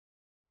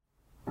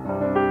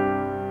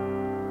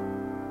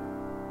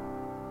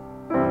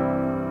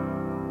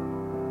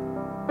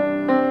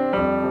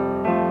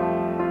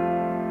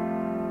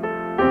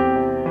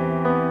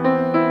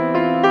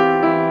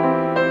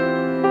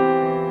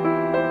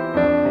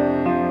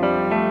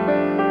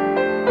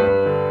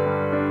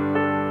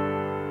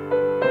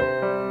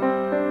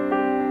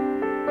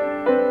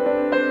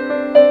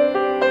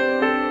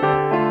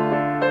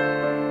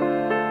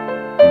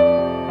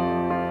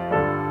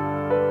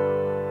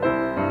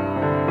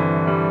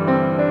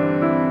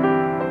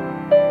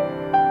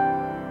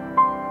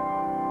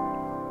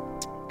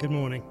Good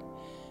morning.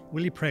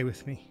 Will you pray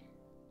with me?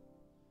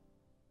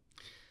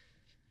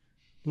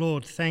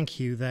 Lord, thank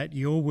you that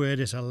your word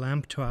is a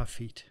lamp to our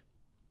feet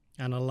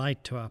and a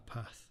light to our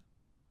path.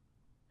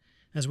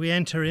 As we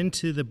enter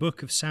into the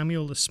book of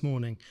Samuel this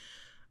morning,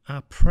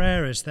 our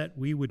prayer is that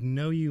we would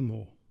know you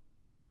more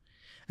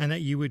and that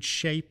you would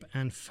shape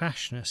and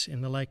fashion us in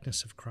the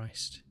likeness of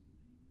Christ.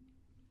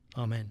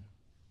 Amen.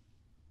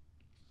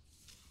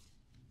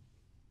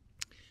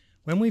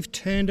 When we've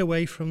turned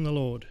away from the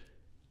Lord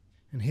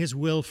and his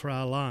will for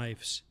our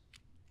lives,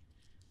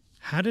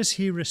 how does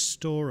he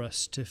restore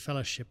us to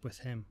fellowship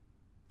with him?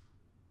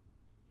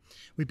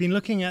 We've been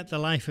looking at the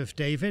life of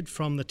David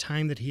from the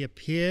time that he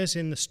appears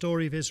in the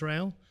story of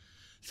Israel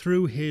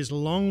through his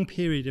long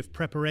period of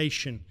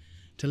preparation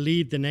to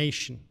lead the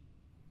nation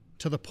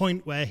to the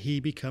point where he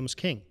becomes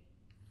king.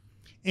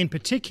 In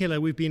particular,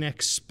 we've been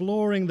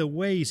exploring the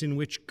ways in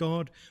which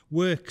God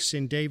works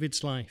in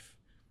David's life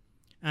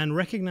and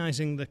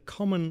recognizing the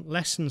common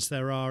lessons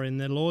there are in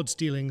the Lord's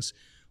dealings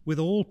with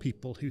all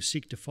people who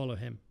seek to follow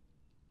him.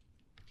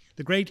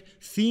 The great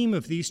theme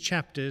of these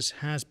chapters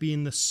has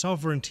been the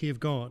sovereignty of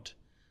God.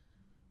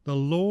 The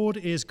Lord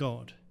is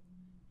God,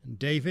 and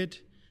David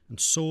and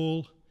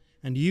Saul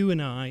and you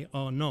and I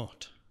are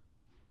not.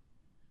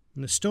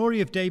 And the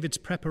story of David's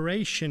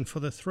preparation for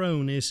the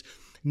throne is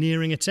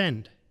nearing its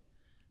end.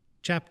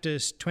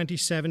 Chapters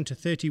 27 to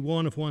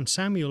 31 of 1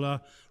 Samuel are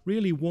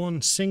really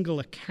one single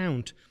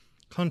account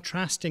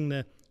contrasting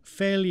the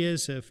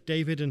failures of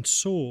David and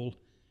Saul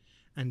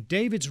and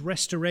David's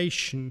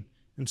restoration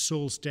and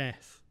Saul's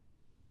death.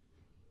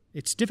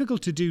 It's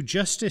difficult to do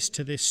justice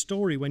to this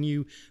story when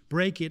you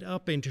break it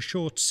up into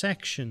short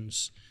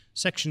sections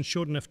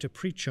short enough to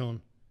preach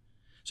on.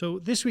 So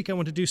this week I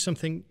want to do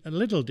something a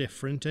little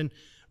different and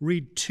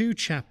read 2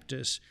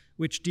 chapters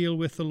which deal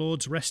with the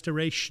Lord's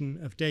restoration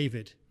of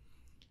David.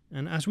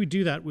 And as we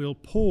do that, we'll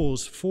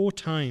pause 4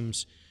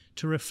 times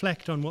to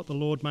reflect on what the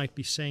Lord might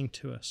be saying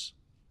to us.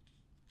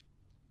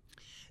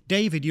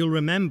 David, you'll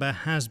remember,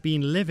 has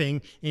been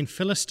living in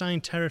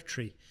Philistine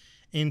territory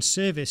in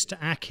service to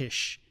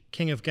Achish,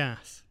 king of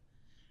Gath.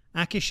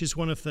 Achish is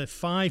one of the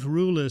 5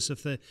 rulers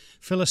of the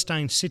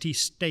Philistine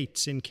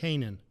city-states in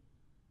Canaan.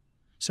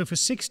 So for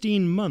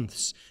 16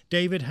 months,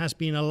 David has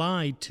been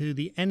allied to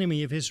the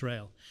enemy of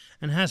Israel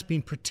and has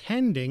been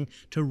pretending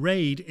to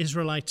raid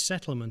Israelite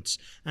settlements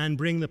and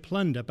bring the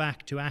plunder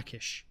back to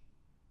Achish.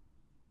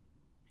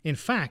 In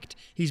fact,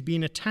 he's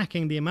been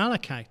attacking the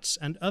Amalekites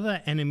and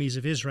other enemies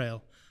of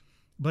Israel.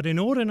 But in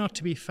order not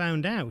to be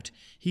found out,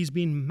 he's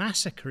been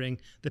massacring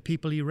the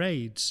people he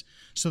raids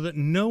so that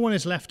no one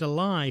is left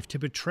alive to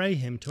betray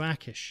him to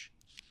Achish.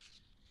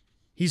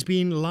 He's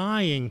been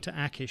lying to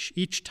Achish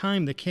each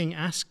time the king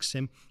asks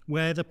him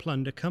where the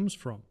plunder comes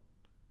from.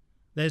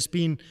 There's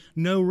been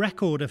no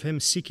record of him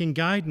seeking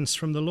guidance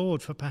from the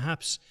Lord for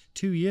perhaps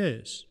 2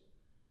 years.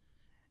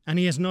 And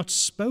he has not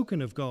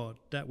spoken of God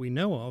that we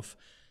know of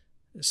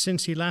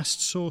since he last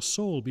saw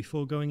Saul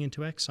before going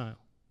into exile.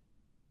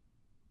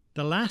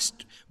 The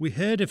last we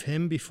heard of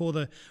him before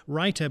the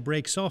writer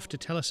breaks off to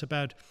tell us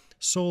about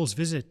Saul's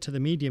visit to the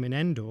medium in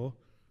Endor,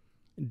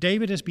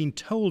 David has been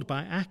told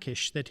by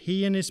Achish that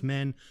he and his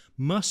men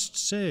must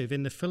serve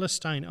in the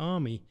Philistine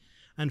army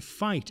and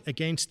fight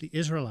against the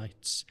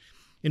Israelites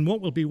in what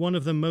will be one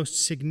of the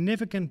most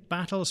significant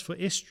battles for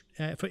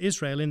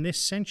Israel in this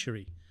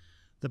century,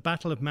 the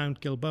Battle of Mount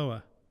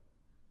Gilboa,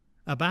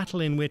 a battle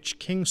in which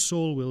King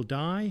Saul will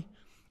die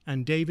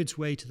and David's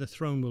way to the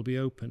throne will be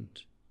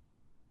opened.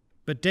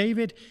 But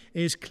David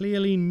is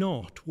clearly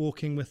not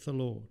walking with the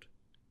Lord,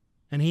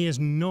 and he is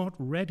not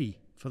ready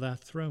for that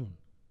throne.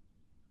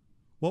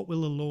 What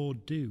will the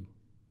Lord do?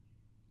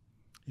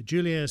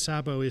 Julia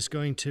Sabo is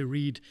going to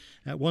read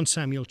 1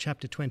 Samuel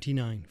chapter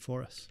 29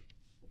 for us.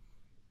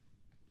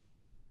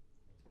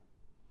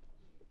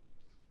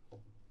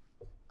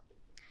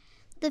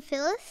 The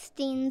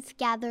Philistines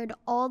gathered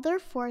all their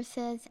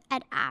forces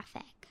at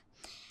Aphek,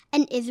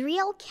 and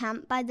Israel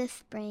camped by the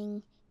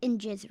spring in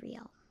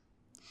Jezreel.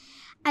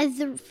 As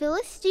the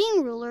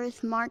Philistine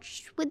rulers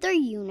marched with their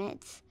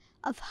units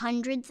of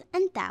hundreds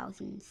and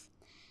thousands,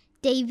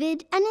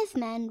 David and his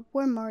men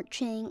were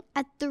marching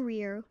at the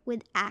rear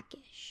with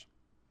Achish.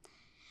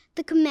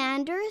 The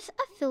commanders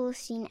of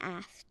Philistine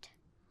asked,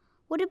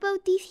 "What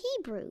about these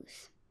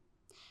Hebrews?"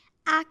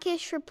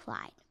 Achish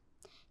replied,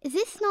 "Is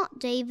this not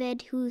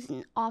David, who's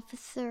an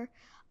officer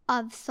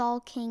of Saul,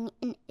 king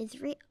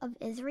of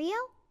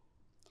Israel?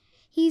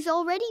 He's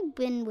already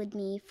been with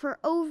me for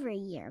over a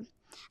year,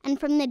 and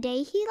from the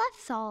day he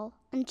left Saul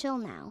until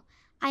now,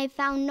 I have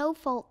found no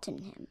fault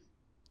in him."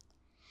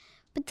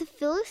 But the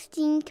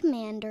Philistine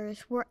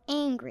commanders were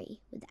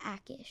angry with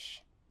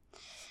Achish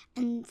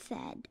and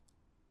said,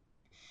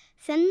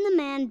 "Send the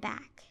man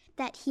back,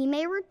 that he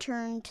may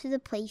return to the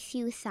place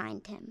you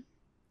assigned him.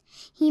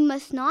 He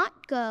must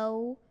not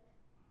go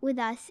with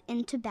us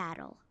into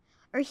battle,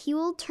 or he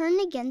will turn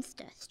against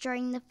us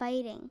during the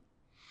fighting.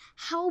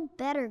 How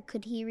better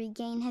could he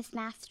regain his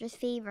master's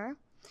favor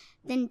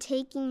than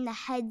taking the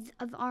heads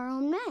of our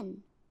own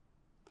men?"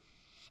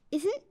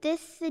 Isn't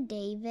this the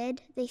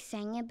David they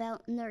sang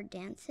about in their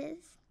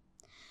dances?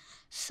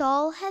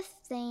 Saul has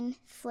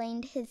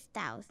slain his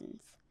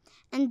thousands,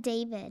 and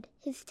David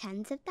his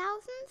tens of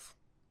thousands?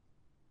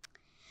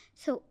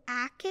 So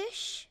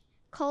Achish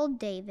called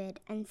David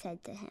and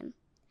said to him,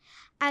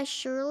 As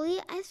surely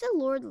as the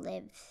Lord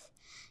lives,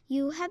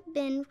 you have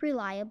been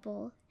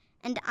reliable,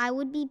 and I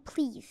would be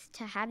pleased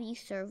to have you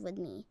serve with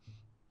me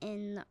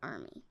in the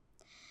army.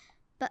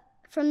 But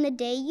from the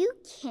day you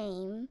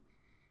came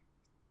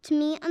to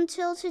me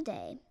until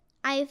today,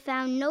 I have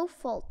found no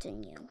fault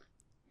in you.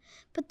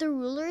 But the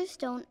rulers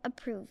don't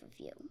approve of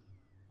you.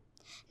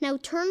 Now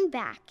turn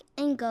back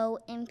and go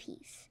in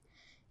peace.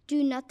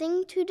 Do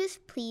nothing to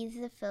displease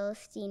the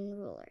Philistine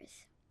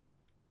rulers.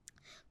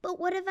 But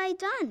what have I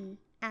done?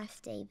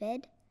 Asked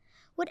David.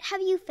 What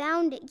have you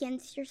found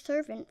against your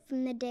servant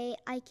from the day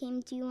I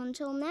came to you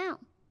until now?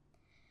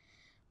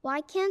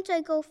 Why can't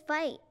I go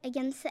fight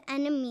against the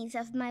enemies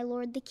of my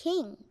lord the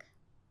king?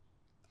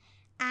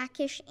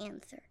 Achish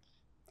answered,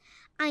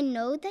 I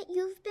know that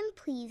you've been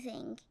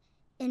pleasing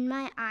in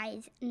my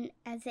eyes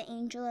as the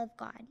angel of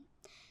God.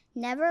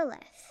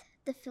 Nevertheless,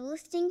 the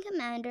Philistine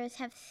commanders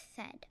have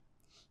said,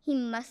 he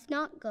must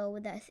not go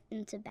with us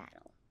into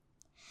battle.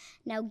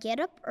 Now get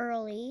up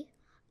early,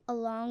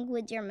 along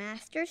with your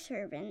master's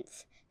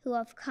servants who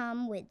have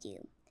come with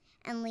you,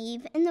 and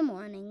leave in the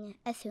morning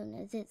as soon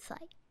as it's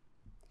light.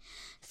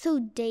 So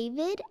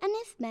David and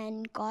his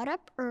men got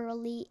up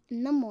early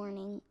in the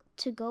morning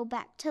to go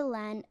back to the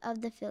land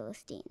of the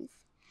Philistines.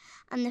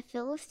 And the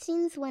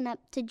Philistines went up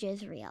to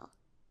Jezreel.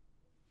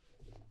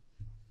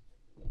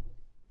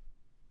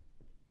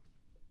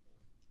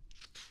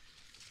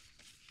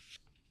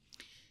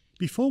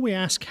 Before we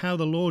ask how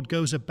the Lord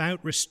goes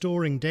about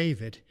restoring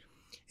David,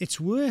 it's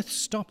worth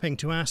stopping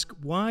to ask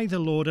why the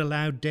Lord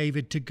allowed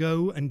David to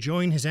go and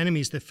join his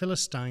enemies, the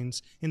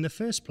Philistines, in the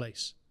first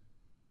place.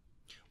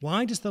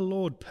 Why does the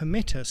Lord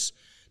permit us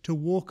to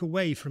walk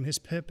away from his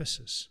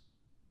purposes?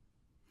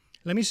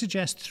 Let me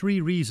suggest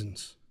 3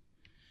 reasons.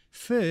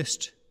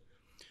 First,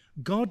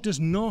 God does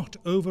not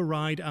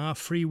override our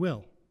free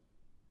will.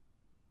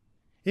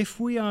 If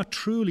we are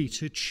truly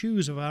to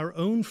choose of our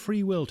own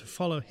free will to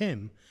follow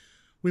him,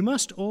 we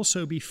must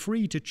also be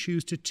free to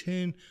choose to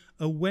turn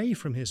away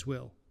from his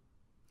will.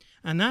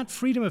 And that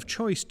freedom of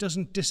choice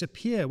doesn't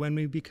disappear when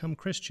we become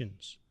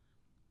Christians.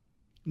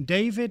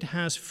 David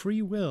has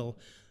free will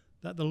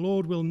that the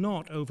Lord will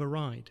not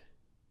override.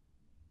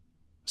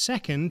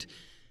 Second,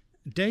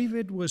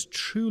 David was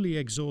truly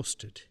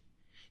exhausted.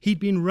 He'd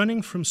been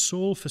running from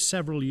Saul for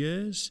several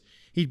years.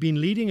 He'd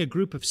been leading a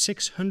group of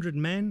 600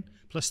 men,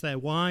 plus their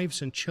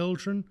wives and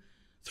children,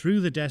 through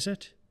the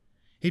desert.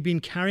 He'd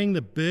been carrying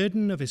the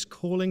burden of his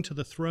calling to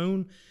the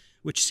throne,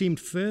 which seemed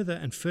further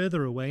and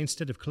further away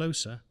instead of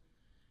closer.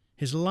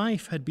 His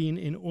life had been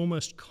in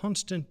almost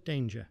constant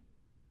danger.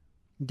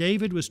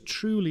 David was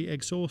truly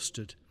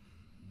exhausted.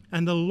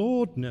 And the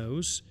Lord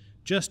knows,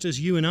 just as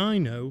you and I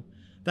know,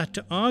 that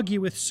to argue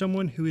with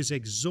someone who is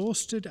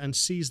exhausted and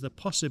sees the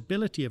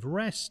possibility of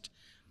rest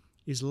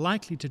is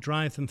likely to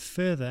drive them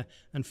further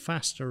and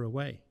faster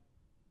away.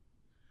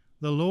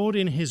 The Lord,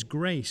 in his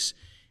grace,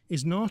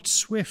 is not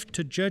swift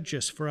to judge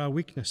us for our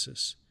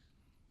weaknesses.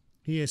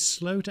 He is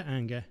slow to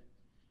anger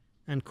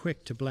and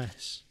quick to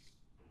bless.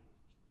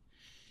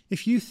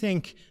 If you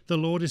think the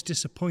Lord is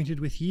disappointed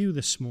with you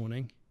this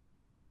morning,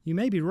 you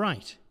may be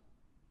right.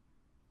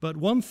 But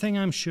one thing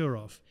I'm sure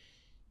of,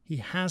 he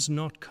has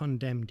not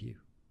condemned you.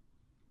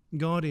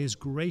 God is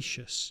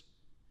gracious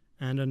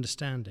and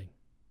understanding.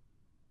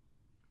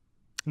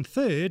 And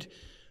third,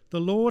 the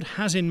Lord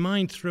has in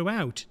mind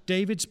throughout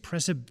David's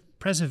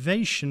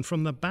preservation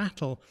from the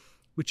battle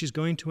which is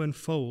going to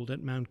unfold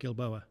at Mount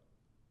Gilboa.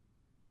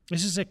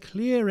 This is a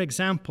clear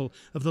example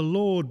of the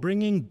Lord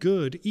bringing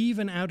good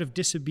even out of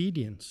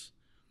disobedience.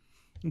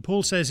 And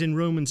Paul says in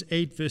Romans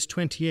 8, verse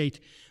 28,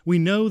 we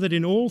know that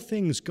in all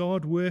things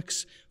God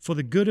works for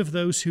the good of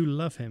those who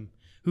love him,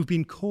 who've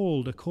been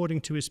called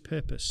according to his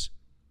purpose.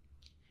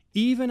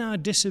 Even our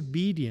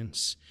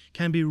disobedience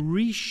can be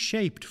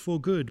reshaped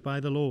for good by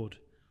the Lord.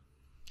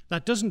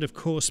 That doesn't, of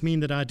course, mean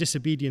that our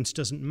disobedience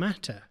doesn't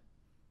matter.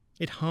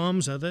 It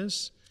harms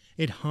others,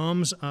 it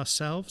harms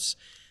ourselves,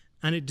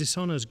 and it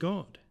dishonors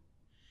God.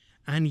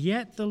 And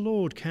yet the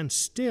Lord can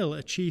still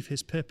achieve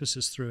his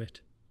purposes through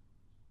it.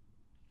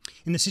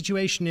 In the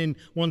situation in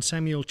 1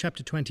 Samuel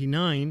chapter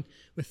 29,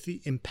 with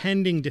the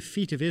impending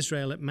defeat of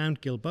Israel at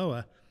Mount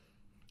Gilboa,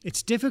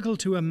 it's difficult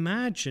to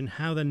imagine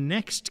how the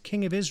next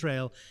king of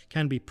Israel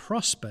can be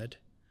prospered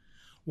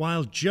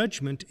while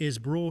judgment is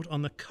brought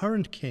on the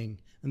current king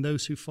and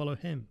those who follow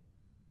him.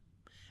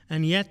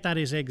 And yet that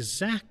is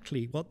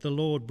exactly what the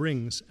Lord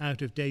brings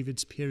out of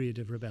David's period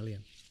of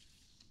rebellion.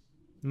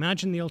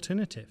 Imagine the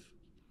alternative.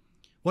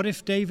 What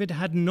if David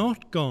had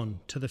not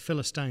gone to the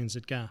Philistines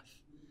at Gath?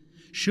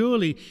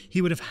 Surely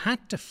he would have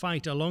had to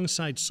fight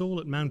alongside Saul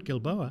at Mount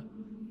Gilboa.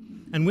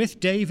 And with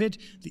David,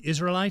 the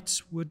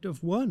Israelites would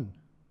have won.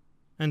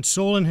 And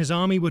Saul and his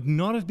army would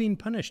not have been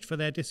punished for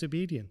their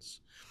disobedience.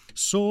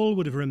 Saul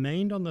would have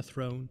remained on the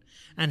throne,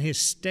 and his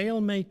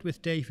stalemate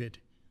with David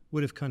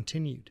would have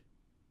continued.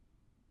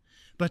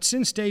 But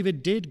since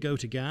David did go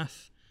to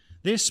Gath,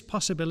 this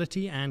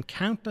possibility and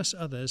countless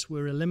others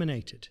were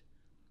eliminated.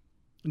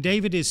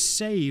 David is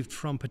saved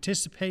from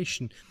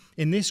participation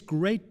in this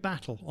great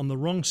battle on the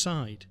wrong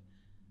side,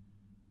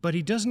 but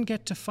he doesn't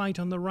get to fight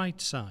on the right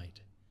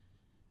side,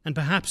 and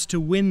perhaps to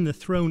win the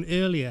throne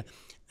earlier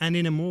and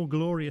in a more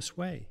glorious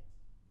way.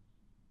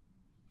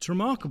 It's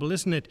remarkable,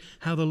 isn't it,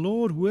 how the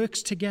Lord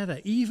works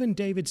together, even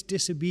David's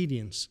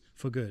disobedience,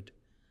 for good.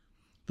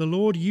 The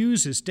Lord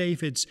uses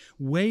David's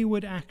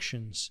wayward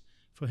actions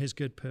for his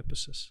good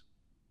purposes.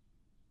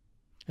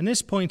 And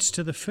this points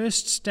to the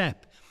first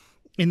step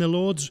in the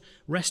Lord's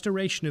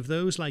restoration of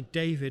those like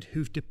David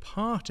who've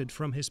departed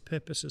from his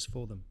purposes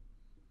for them.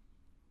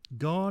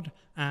 God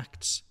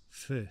acts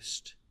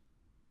first.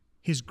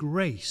 His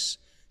grace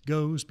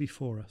goes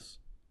before us.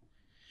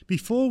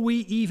 Before we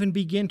even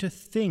begin to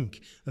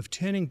think of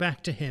turning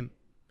back to him,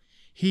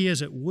 he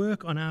is at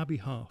work on our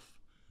behalf,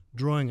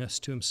 drawing us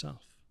to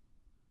himself.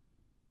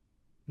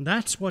 And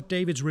that's what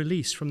David's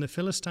release from the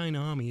Philistine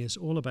army is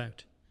all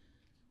about.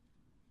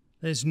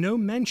 There's no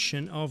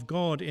mention of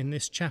God in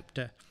this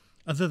chapter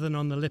other than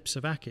on the lips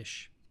of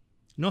Achish.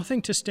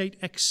 Nothing to state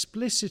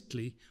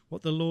explicitly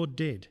what the Lord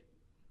did.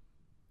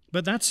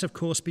 But that's, of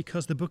course,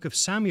 because the book of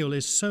Samuel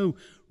is so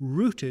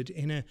rooted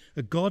in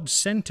a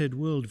God-centered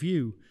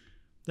worldview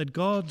that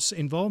God's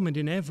involvement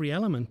in every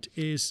element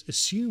is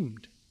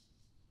assumed.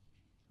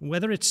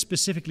 Whether it's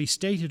specifically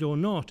stated or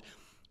not,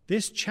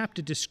 this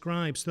chapter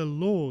describes the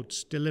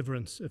Lord's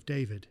deliverance of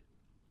David.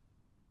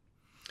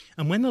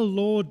 And when the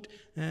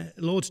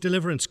Lord's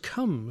deliverance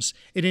comes,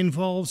 it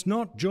involves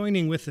not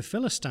joining with the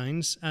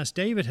Philistines, as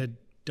David had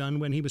done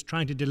when he was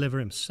trying to deliver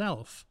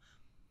himself,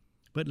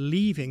 but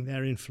leaving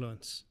their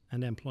influence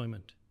and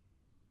employment.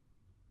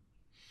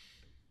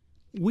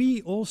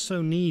 We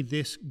also need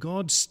this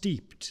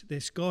God-steeped,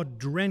 this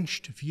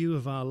God-drenched view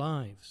of our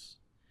lives,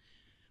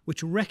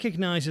 which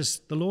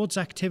recognizes the Lord's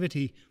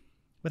activity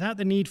without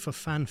the need for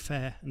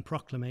fanfare and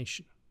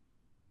proclamation.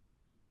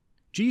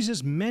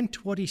 Jesus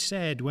meant what he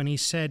said when he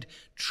said,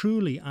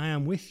 "Truly, I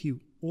am with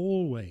you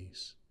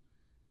always."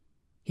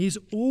 He is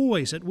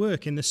always at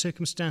work in the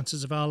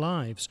circumstances of our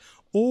lives,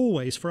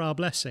 always for our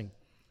blessing,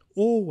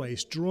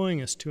 always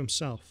drawing us to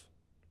himself.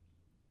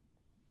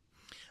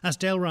 As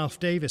Dale Ralph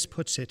Davis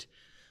puts it,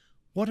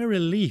 what a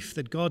relief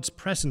that God's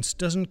presence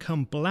doesn't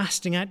come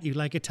blasting at you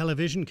like a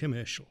television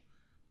commercial.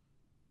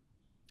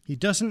 He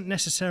doesn't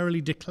necessarily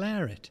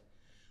declare it,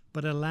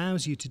 but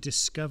allows you to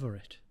discover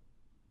it.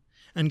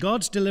 And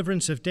God's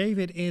deliverance of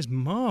David is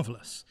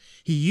marvelous.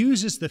 He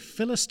uses the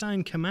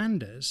Philistine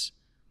commanders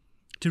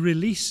to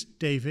release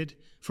David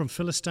from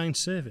Philistine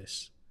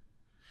service.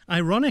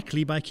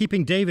 Ironically, by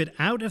keeping David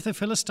out of the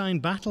Philistine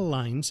battle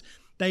lines,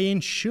 they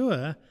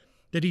ensure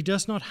that he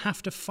does not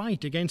have to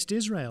fight against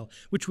Israel,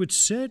 which would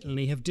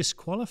certainly have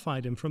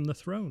disqualified him from the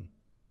throne.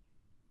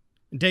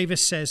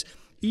 Davis says,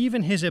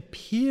 even his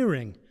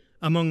appearing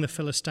among the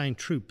Philistine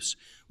troops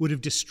would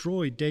have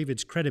destroyed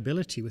David's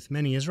credibility with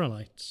many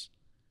Israelites.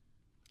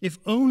 If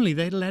only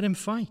they'd let him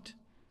fight.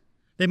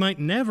 They might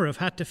never have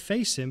had to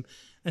face him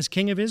as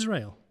king of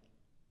Israel.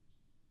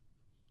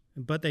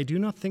 But they do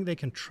not think they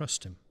can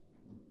trust him.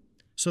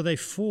 So they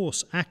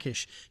force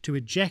Achish to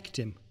eject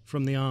him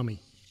from the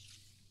army.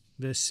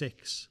 Verse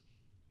 6.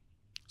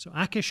 So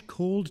Achish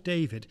called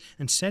David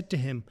and said to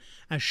him,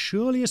 "As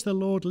surely as the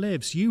Lord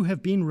lives, you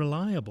have been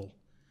reliable,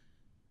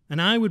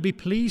 and I would be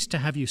pleased to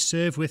have you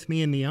serve with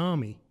me in the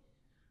army.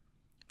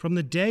 From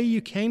the day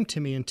you came to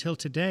me until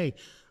today,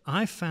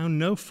 I found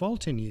no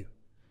fault in you,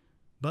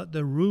 but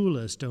the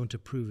rulers don't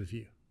approve of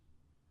you.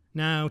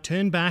 Now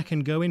turn back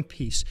and go in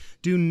peace.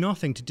 Do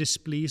nothing to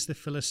displease the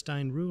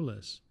Philistine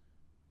rulers."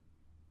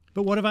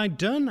 "But what have I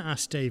done?"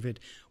 asked David.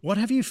 "What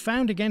have you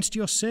found against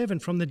your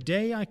servant from the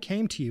day I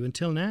came to you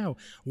until now?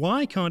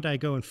 Why can't I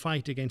go and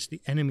fight against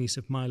the enemies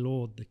of my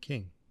lord the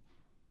king?"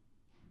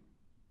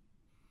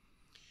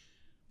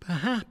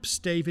 Perhaps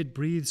David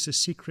breathes a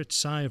secret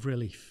sigh of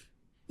relief,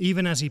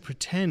 even as he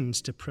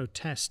pretends to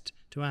protest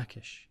to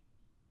Achish.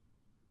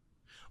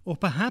 Or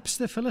perhaps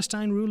the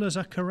Philistine rulers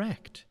are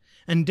correct,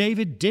 and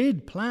David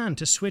did plan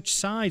to switch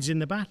sides in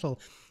the battle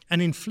and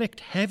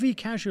inflict heavy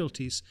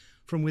casualties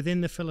from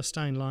within the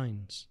Philistine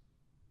lines.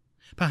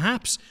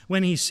 Perhaps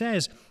when he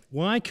says,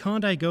 "Why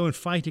can't I go and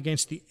fight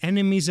against the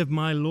enemies of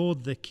my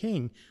lord the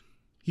king?"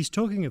 he's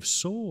talking of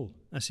Saul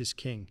as his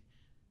king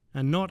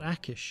and not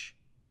Achish.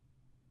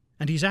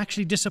 And he's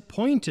actually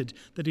disappointed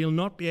that he'll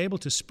not be able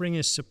to spring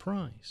his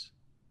surprise.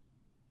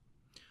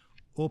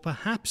 Or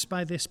perhaps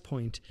by this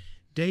point,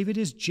 David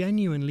is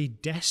genuinely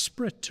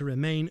desperate to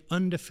remain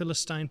under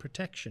Philistine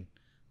protection,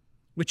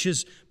 which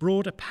has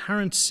brought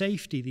apparent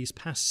safety these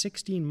past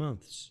 16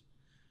 months,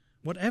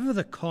 whatever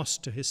the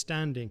cost to his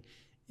standing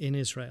in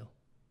Israel.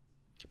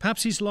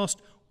 Perhaps he's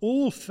lost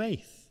all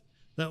faith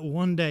that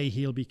one day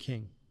he'll be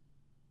king.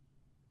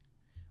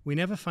 We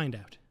never find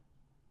out.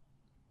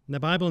 The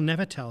Bible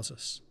never tells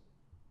us.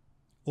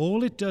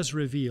 All it does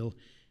reveal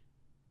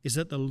is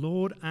that the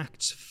Lord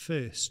acts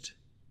first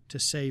to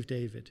save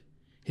David.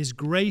 His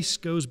grace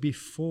goes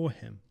before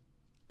him,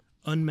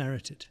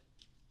 unmerited,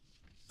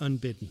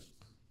 unbidden.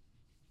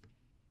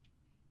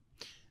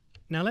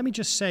 Now let me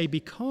just say,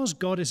 because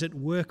God is at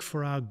work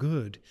for our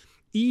good,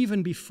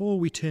 even before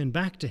we turn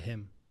back to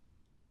him,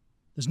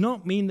 does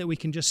not mean that we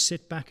can just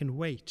sit back and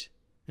wait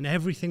and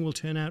everything will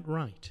turn out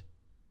right.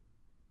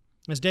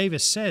 As David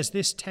says,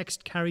 this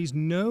text carries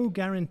no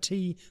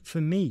guarantee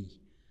for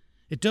me.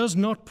 It does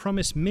not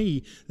promise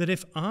me that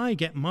if I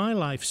get my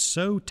life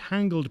so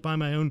tangled by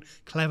my own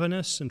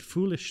cleverness and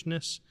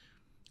foolishness,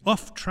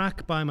 off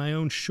track by my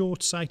own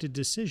short-sighted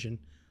decision,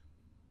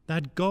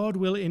 that God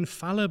will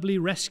infallibly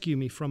rescue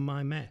me from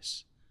my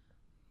mess.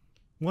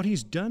 What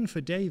he's done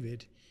for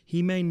David,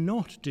 he may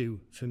not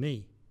do for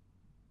me.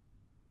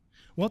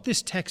 What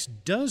this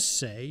text does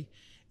say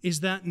is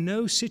that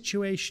no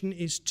situation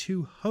is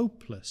too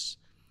hopeless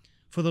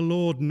for the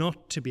Lord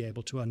not to be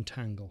able to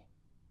untangle.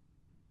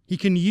 He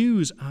can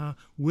use our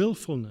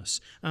willfulness,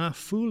 our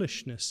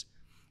foolishness,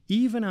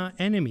 even our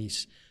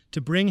enemies,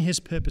 to bring his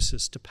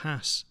purposes to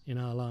pass in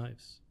our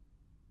lives.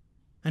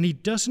 And he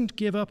doesn't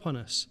give up on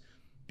us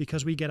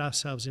because we get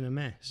ourselves in a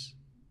mess.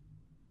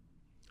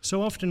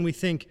 So often we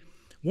think,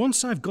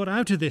 once I've got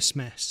out of this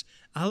mess,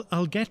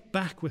 I'll get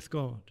back with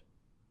God.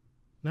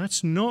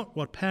 That's not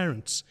what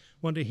parents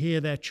want to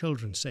hear their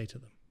children say to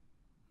them.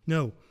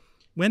 No,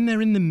 when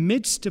they're in the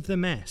midst of the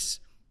mess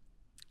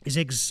is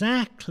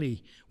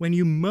exactly when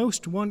you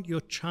most want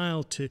your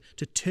child to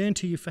turn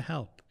to you for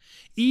help,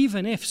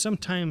 even if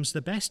sometimes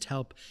the best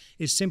help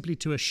is simply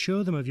to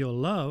assure them of your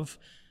love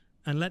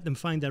and let them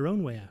find their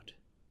own way out.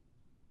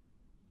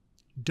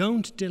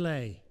 Don't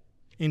delay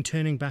in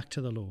turning back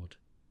to the Lord.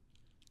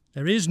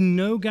 There is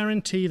no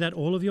guarantee that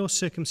all of your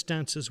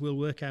circumstances will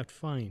work out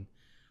fine,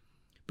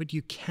 but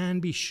you can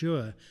be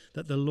sure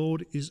that the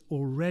Lord is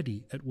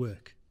already at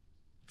work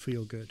for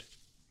your good.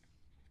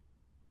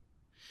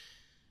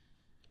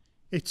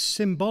 It's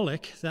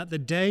symbolic that the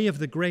day of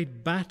the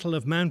great battle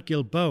of Mount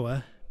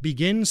Gilboa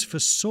begins for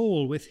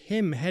Saul with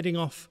him heading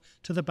off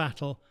to the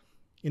battle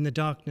in the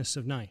darkness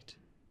of night.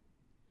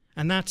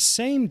 And that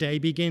same day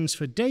begins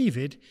for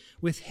David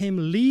with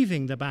him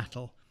leaving the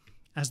battle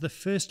as the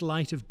first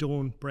light of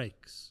dawn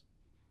breaks.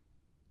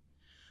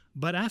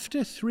 But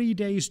after 3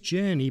 days'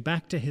 journey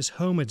back to his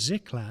home at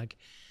Ziklag,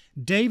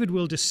 David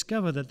will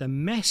discover that the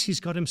mess he's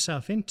got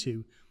himself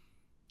into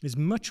is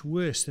much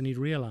worse than he'd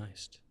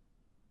realized.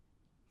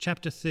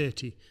 Chapter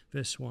 30,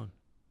 verse 1.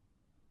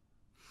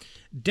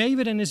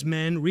 David and his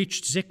men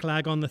reached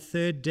Ziklag on the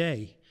 3rd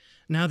day.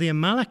 Now the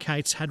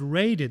Amalekites had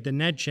raided the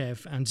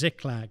Negev and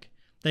Ziklag.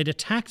 They'd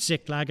attacked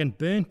Ziklag and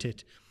burnt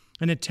it,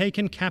 and had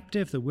taken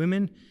captive the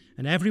women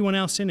and everyone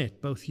else in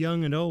it, both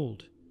young and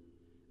old.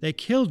 They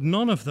killed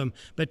none of them,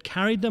 but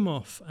carried them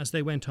off as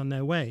they went on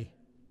their way.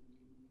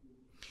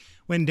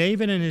 When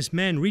David and his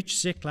men reached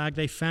Ziklag,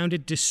 they found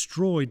it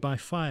destroyed by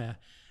fire,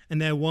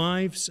 and their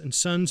wives and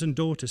sons and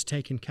daughters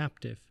taken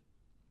captive.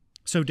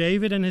 So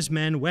David and his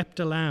men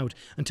wept aloud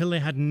until they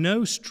had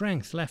no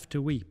strength left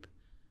to weep.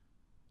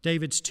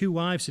 David's 2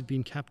 wives had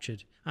been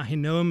captured,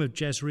 Ahinoam of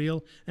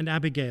Jezreel and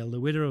Abigail,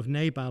 the widow of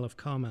Nabal of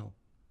Carmel.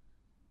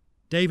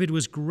 David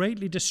was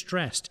greatly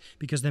distressed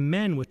because the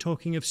men were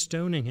talking of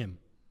stoning him.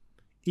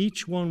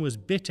 Each one was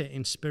bitter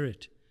in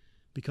spirit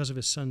because of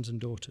his sons and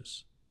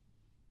daughters.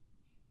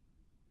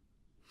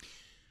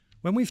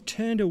 When we've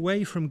turned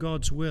away from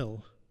God's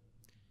will,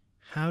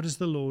 how does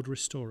the Lord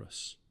restore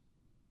us?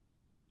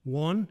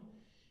 1,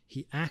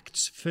 he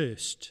acts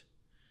first.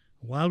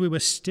 While we were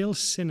still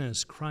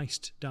sinners,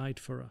 Christ died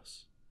for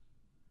us.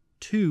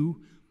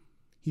 2,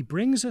 he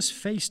brings us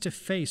face to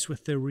face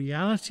with the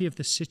reality of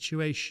the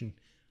situation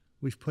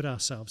we've put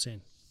ourselves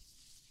in.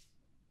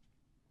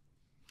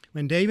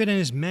 When David and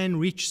his men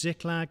reach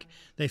Ziklag,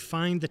 they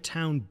find the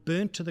town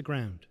burnt to the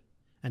ground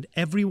and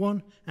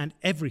everyone and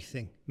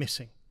everything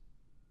missing.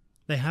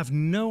 They have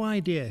no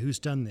idea who's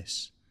done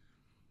this.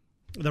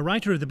 The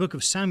writer of the book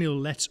of Samuel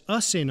lets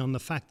us in on the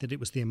fact that it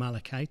was the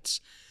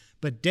Amalekites,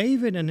 but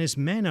David and his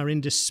men are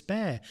in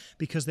despair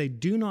because they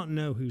do not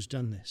know who's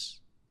done this.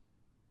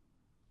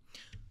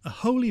 A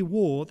holy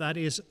war, that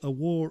is, a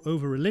war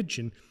over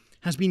religion,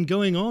 has been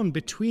going on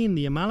between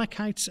the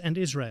Amalekites and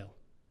Israel.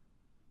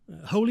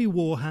 Holy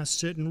war has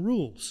certain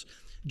rules.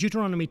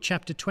 Deuteronomy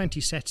chapter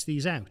 20 sets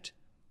these out.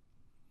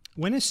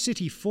 When a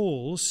city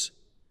falls,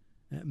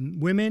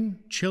 women,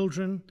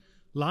 children,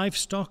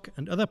 livestock,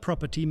 and other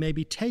property may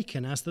be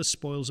taken as the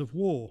spoils of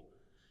war,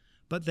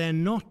 but they're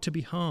not to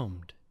be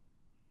harmed.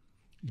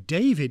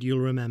 David, you'll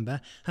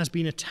remember, has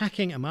been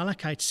attacking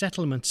Amalekite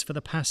settlements for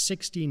the past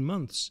 16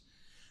 months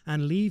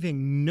and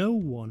leaving no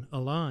one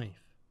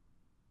alive.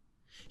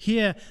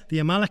 Here, the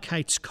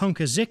Amalekites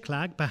conquer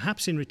Ziklag,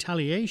 perhaps in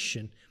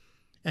retaliation,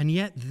 and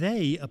yet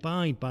they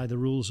abide by the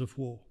rules of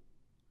war.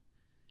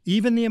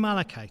 Even the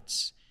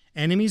Amalekites,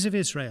 enemies of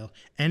Israel,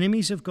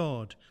 enemies of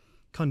God,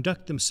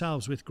 conduct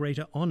themselves with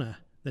greater honor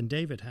than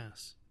David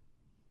has.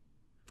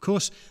 Of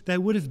course,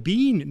 there would have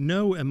been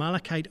no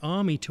Amalekite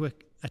army to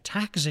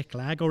attack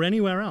Ziklag or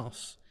anywhere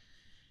else.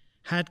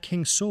 had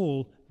King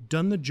Saul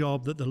done the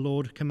job that the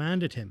Lord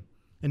commanded him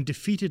and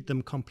defeated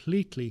them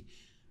completely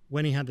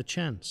when he had the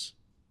chance.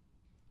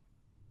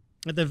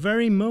 At the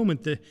very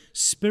moment the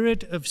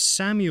spirit of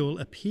Samuel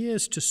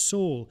appears to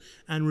Saul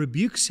and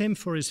rebukes him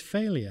for his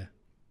failure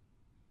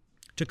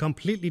to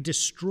completely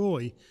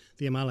destroy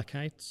the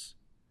Amalekites,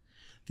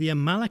 the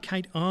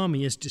Amalekite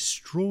army is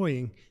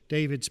destroying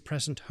David's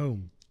present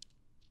home.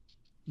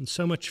 And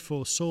so much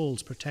for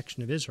Saul's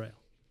protection of Israel.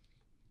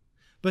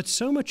 But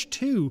so much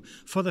too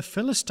for the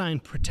Philistine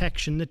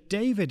protection that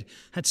David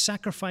had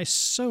sacrificed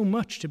so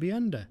much to be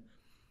under.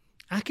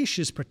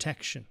 Achish's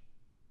protection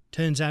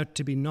turns out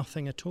to be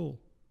nothing at all.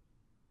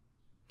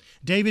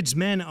 David's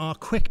men are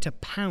quick to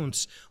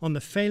pounce on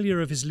the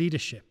failure of his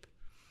leadership,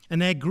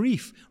 and their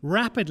grief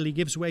rapidly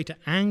gives way to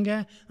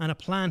anger and a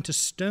plan to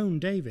stone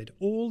David.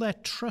 All their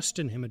trust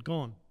in him had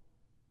gone.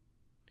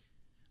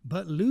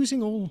 But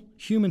losing all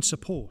human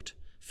support,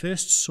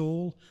 first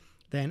Saul,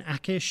 then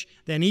Achish,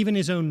 then even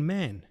his own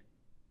men,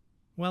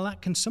 well,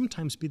 that can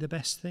sometimes be the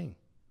best thing,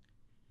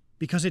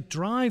 because it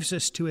drives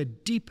us to a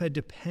deeper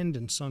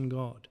dependence on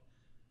God.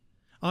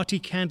 R.T.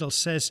 Kendall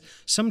says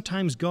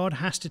sometimes God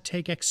has to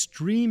take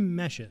extreme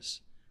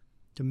measures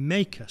to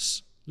make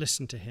us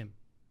listen to him.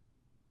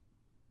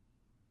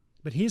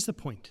 But here's the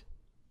point.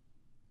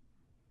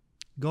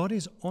 God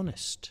is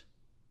honest.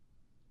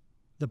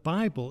 The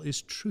Bible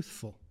is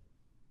truthful.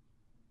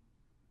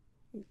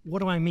 What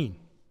do I mean?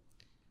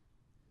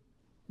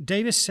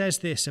 Davis says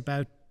this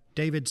about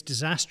David's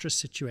disastrous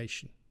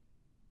situation.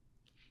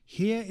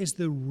 Here is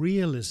the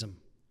realism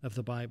of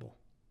the Bible.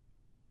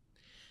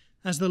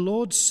 As the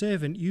Lord's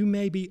servant, you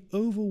may be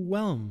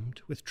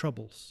overwhelmed with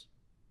troubles.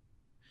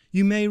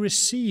 You may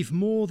receive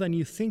more than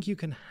you think you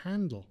can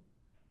handle.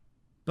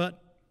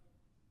 But,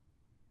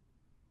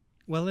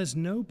 well, there's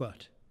no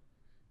but,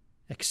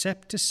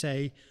 except to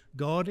say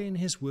God in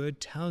his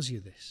word tells you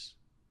this.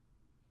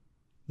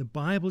 The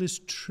Bible is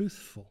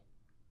truthful.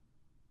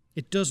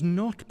 It does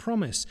not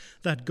promise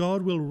that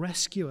God will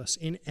rescue us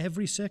in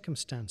every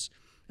circumstance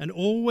and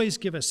always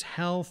give us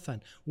health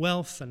and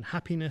wealth and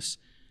happiness,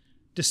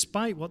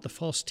 despite what the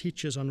false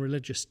teachers on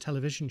religious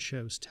television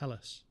shows tell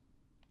us.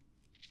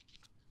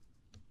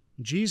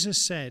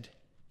 Jesus said,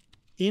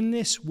 "In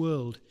this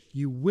world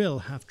you will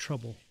have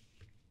trouble."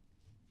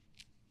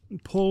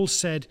 Paul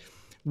said,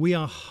 "We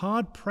are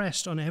hard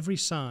pressed on every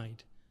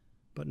side,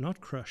 but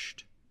not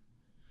crushed,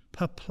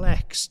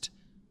 perplexed,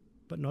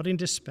 but not in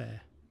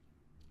despair,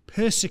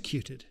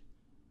 persecuted,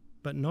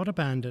 but not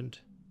abandoned,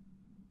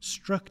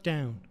 struck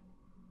down,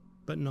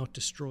 but not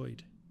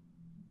destroyed."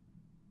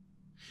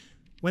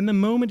 When the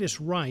moment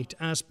is right,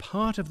 as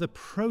part of the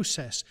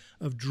process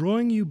of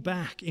drawing you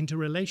back into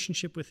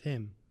relationship with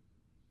him,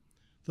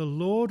 the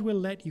Lord will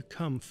let you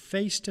come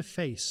face to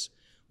face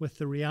with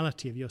the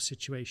reality of your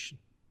situation.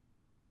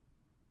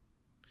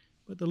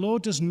 But the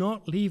Lord does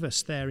not leave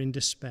us there in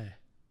despair.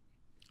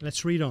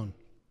 Let's read on.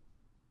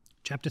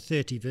 Chapter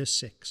 30, verse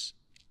 6.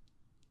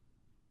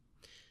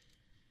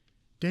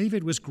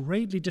 David was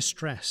greatly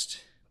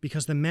distressed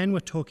because the men were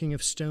talking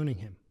of stoning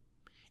him.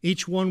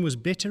 Each one was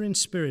bitter in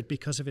spirit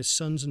because of his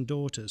sons and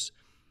daughters.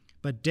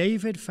 But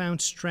David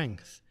found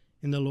strength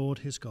in the Lord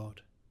his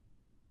God.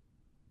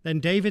 Then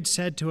David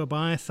said to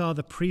Abiathar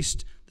the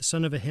priest, the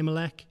son of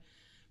Ahimelech,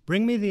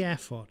 "Bring me the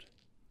ephod."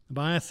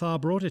 Abiathar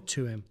brought it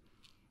to him.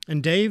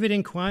 And David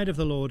inquired of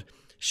the Lord,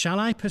 "Shall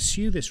I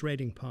pursue this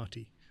raiding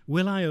party?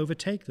 Will I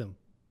overtake them?"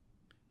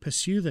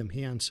 "Pursue them,"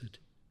 he answered.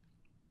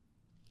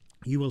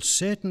 "You will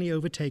certainly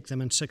overtake them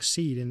and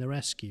succeed in the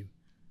rescue."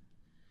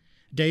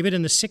 David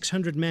and the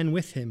 600 men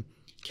with him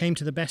came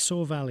to the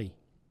Besor Valley,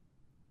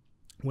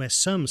 where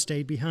some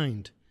stayed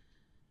behind.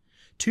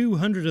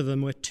 200 of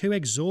them were too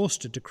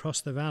exhausted to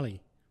cross the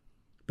valley,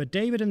 but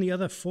David and the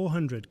other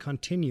 400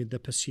 continued the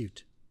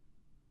pursuit.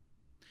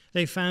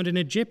 They found an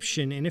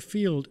Egyptian in a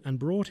field and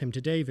brought him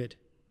to David.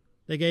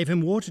 They gave him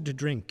water to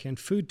drink and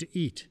food to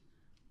eat,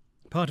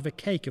 part of a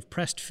cake of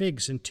pressed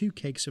figs and 2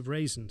 cakes of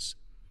raisins.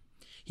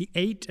 He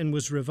ate and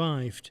was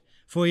revived,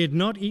 for he had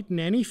not eaten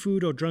any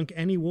food or drunk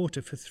any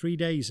water for 3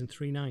 days and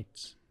 3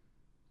 nights.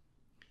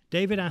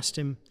 David asked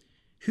him,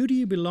 "Who do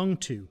you belong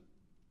to?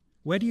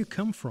 Where do you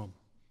come from?"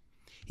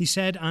 He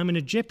said, "I'm an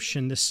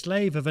Egyptian, the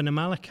slave of an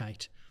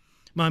Amalekite.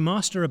 My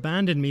master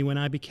abandoned me when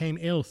I became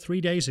ill 3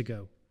 days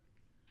ago.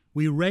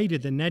 We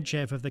raided the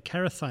Negev of the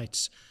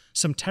Kerethites,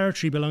 some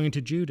territory belonging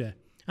to Judah,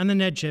 and the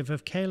Negev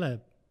of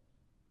Caleb,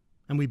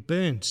 and we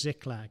burnt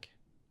Ziklag."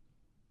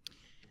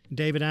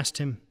 David asked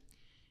him,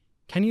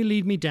 "Can you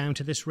lead me down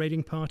to this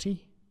raiding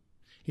party?"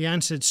 He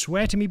answered,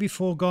 "Swear to me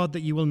before God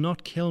that you will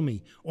not kill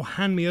me or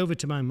hand me over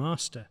to my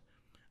master,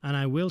 and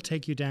I will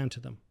take you down to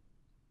them."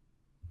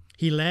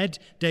 He led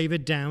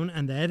David down,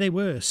 and there they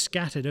were,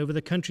 scattered over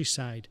the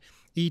countryside,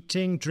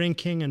 eating,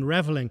 drinking, and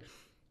reveling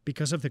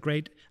because of the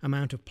great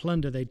amount of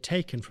plunder they'd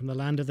taken from the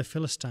land of the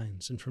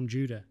Philistines and from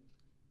Judah.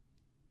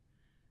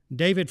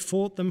 David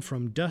fought them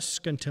from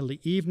dusk until the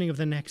evening of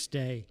the next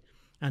day,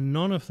 and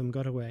none of them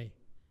got away,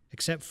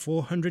 except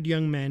 400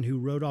 young men who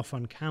rode off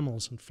on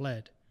camels and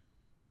fled.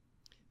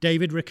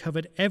 David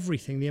recovered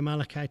everything the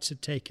Amalekites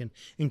had taken,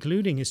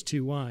 including his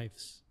 2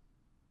 wives.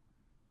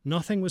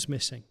 Nothing was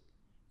missing,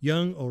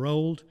 young or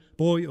old,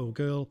 boy or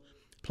girl,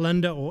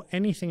 plunder or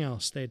anything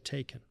else they had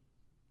taken.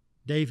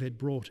 David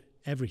brought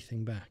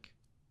everything back.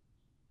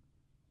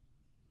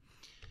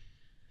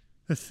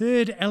 The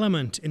third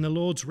element in the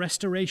Lord's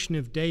restoration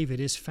of David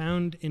is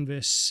found in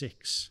verse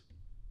 6.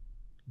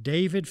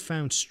 David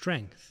found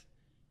strength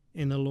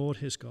in the Lord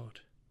his God.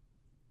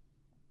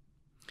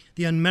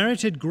 The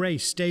unmerited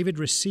grace David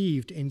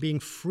received in being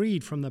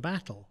freed from the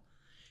battle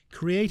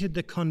created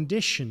the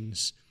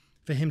conditions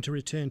for him to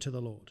return to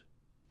the Lord.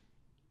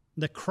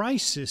 The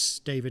crisis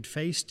David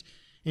faced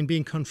in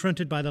being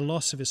confronted by the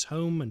loss of his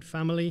home and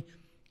family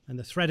and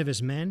the threat of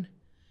his men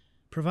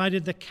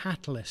provided the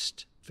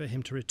catalyst for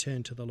him to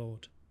return to the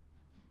Lord.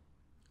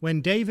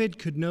 When David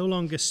could no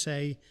longer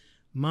say,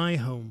 "My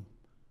home,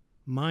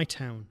 my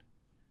town,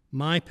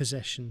 my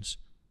possessions,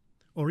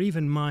 or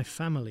even my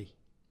family,"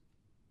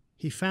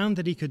 he found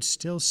that he could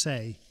still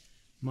say,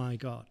 "My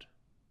God."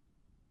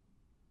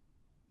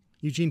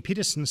 Eugene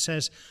Peterson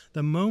says,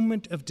 the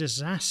moment of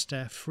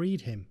disaster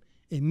freed him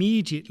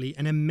immediately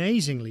and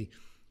amazingly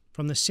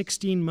from the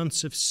 16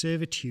 months of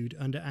servitude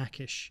under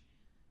Achish,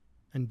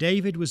 and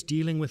David was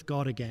dealing with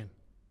God again.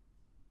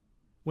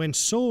 When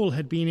Saul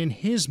had been in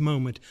his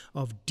moment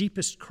of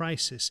deepest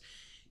crisis,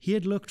 he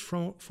had looked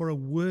for a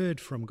word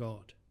from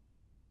God.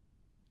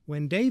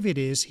 When David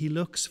is, he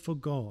looks for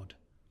God,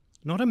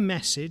 not a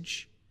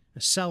message,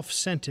 a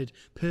self-centered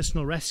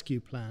personal rescue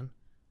plan,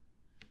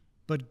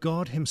 but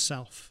God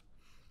himself.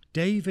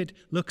 David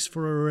looks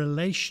for a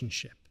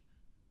relationship,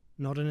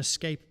 not an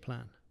escape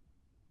plan.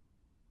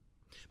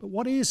 But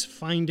what is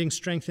finding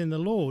strength in the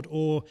Lord,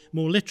 or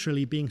more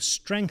literally, being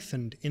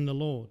strengthened in the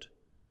Lord?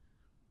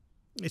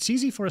 It's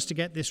easy for us to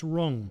get this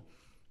wrong.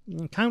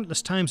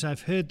 Countless times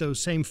I've heard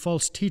those same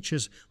false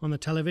teachers on the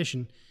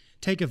television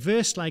take a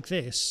verse like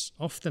this,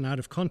 often out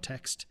of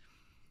context,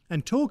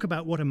 and talk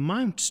about what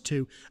amounts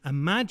to a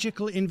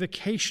magical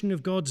invocation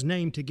of God's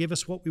name to give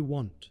us what we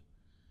want,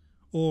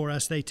 or,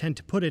 as they tend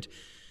to put it,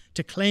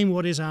 to claim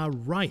what is our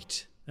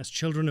right as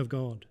children of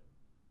God.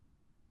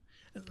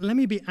 Let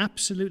me be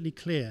absolutely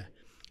clear.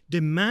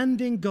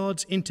 Demanding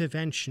God's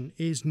intervention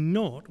is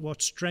not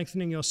what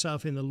strengthening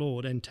yourself in the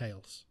Lord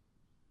entails.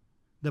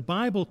 The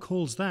Bible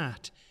calls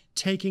that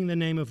taking the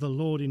name of the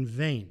Lord in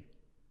vain,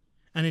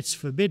 and it's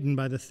forbidden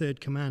by the 3rd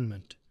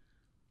commandment.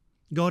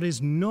 God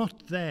is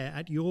not there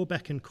at your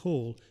beck and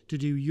call to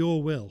do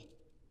your will.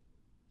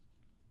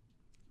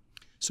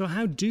 So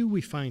how do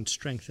we find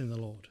strength in the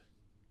Lord?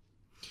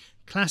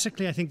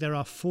 Classically, I think there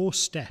are 4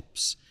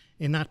 steps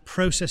in that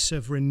process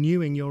of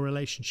renewing your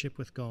relationship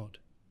with God.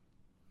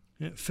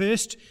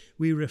 First,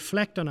 we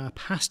reflect on our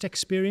past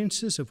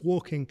experiences of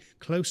walking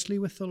closely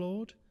with the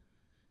Lord.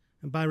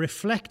 And by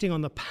reflecting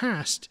on the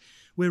past,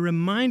 we're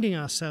reminding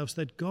ourselves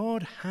that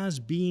God has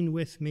been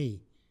with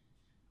me,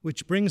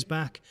 which brings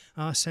back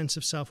our sense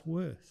of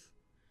self-worth.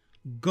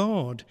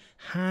 God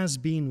has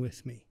been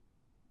with me.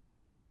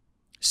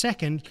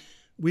 Second,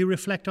 we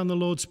reflect on the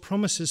Lord's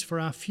promises for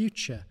our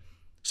future,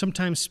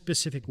 sometimes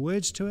specific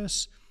words to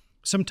us,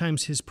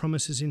 sometimes his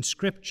promises in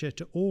Scripture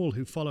to all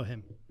who follow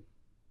him.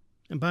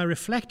 And by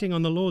reflecting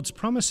on the Lord's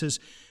promises,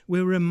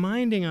 we're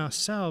reminding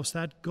ourselves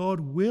that God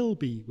will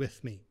be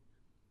with me,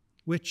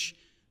 which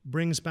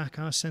brings back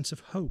our sense of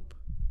hope.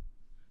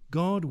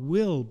 God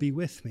will be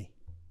with me.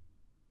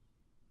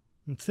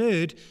 And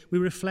third, we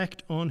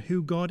reflect on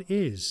who God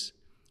is,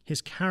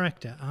 his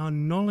character, our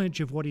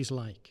knowledge of what he's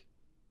like.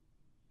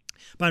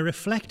 By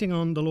reflecting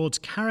on the Lord's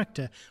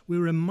character,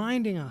 we're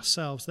reminding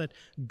ourselves that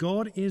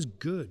God is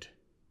good,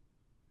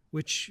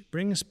 which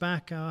brings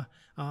back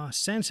our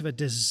sense of a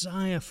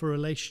desire for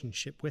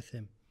relationship with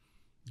him.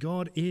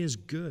 God is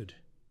good.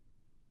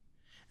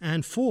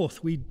 And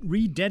fourth, we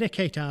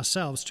rededicate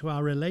ourselves to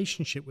our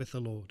relationship with the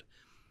Lord,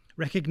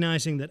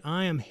 recognizing that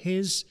I am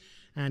his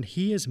and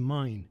he is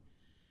mine,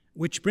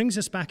 which brings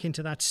us back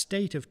into that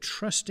state of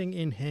trusting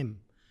in him.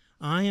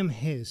 I am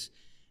his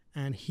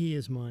and he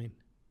is mine.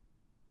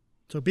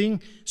 So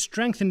being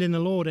strengthened in the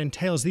Lord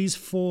entails these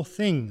 4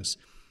 things: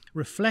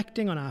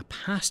 reflecting on our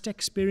past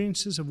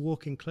experiences of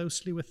walking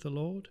closely with the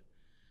Lord,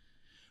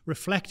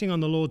 reflecting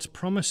on the Lord's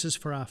promises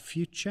for our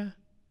future,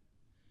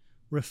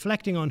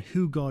 reflecting on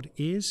who God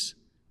is,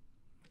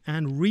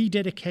 and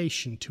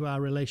rededication to our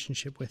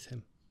relationship with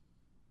him.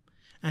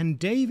 And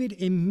David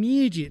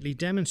immediately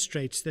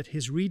demonstrates that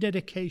his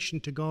rededication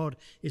to God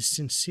is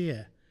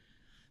sincere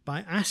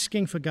by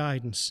asking for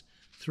guidance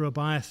through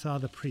Abiathar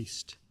the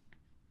priest.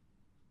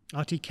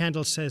 R.T.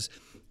 Kendall says,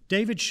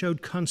 David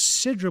showed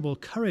considerable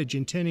courage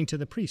in turning to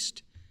the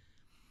priest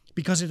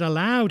because it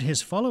allowed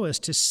his followers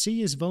to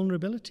see his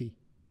vulnerability.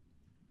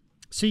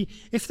 See,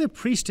 if the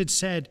priest had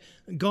said,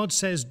 God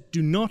says,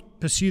 do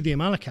not pursue the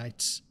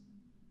Amalekites,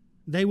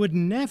 they would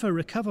never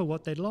recover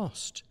what they'd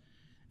lost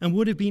and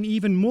would have been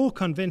even more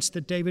convinced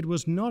that David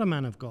was not a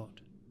man of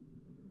God.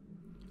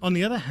 On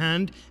the other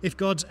hand, if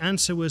God's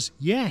answer was,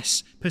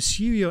 yes,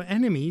 pursue your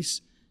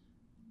enemies,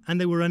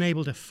 and they were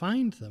unable to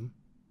find them,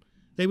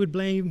 they would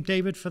blame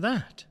David for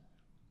that.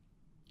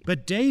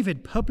 But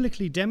David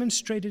publicly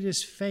demonstrated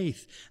his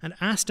faith and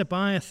asked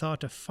Abiathar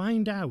to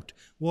find out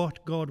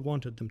what God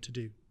wanted them to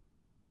do.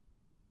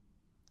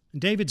 And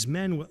David's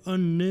men were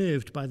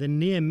unnerved by the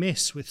near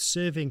miss with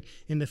serving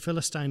in the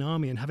Philistine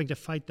army and having to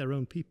fight their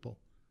own people.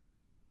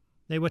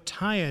 They were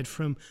tired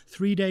from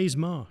 3 days'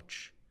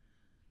 march.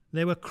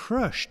 They were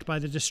crushed by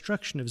the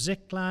destruction of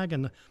Ziklag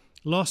and the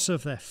loss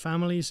of their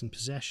families and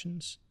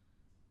possessions.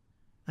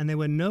 And they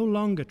were no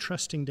longer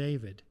trusting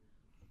David.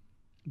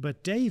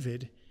 But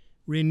David,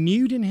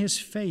 renewed in his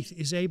faith,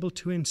 is able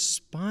to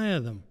inspire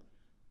them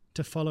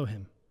to follow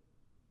him.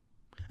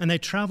 And they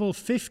travel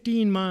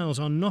 15 miles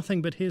on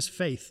nothing but his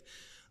faith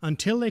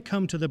until they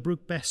come to the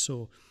brook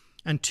Besor,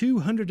 and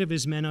 200 of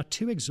his men are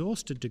too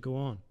exhausted to go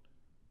on.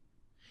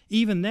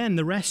 Even then,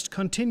 the rest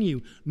continue,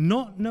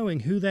 not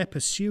knowing who they're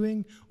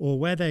pursuing or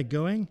where they're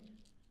going,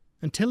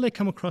 until they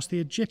come across the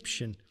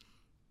Egyptian,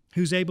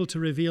 who's able to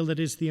reveal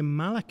that it's the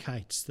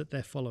Amalekites that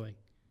they're following,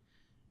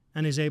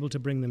 and is able to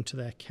bring them to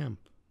their camp.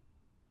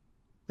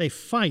 They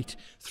fight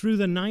through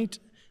the night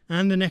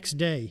and the next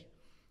day.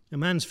 A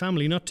man's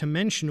family, not to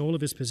mention all of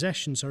his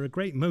possessions, are a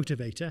great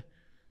motivator,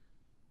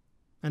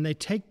 and they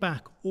take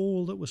back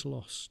all that was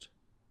lost.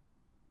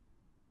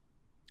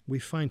 We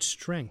find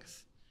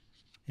strength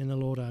in the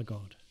Lord our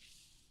God.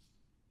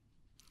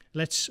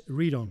 Let's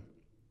read on.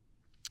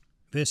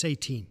 Verse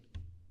 18.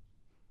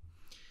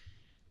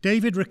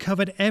 David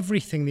recovered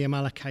everything the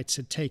Amalekites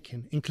had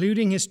taken,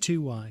 including his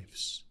 2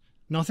 wives.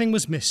 Nothing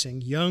was missing,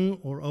 young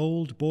or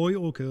old, boy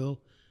or girl,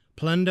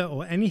 plunder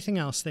or anything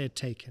else they had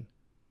taken.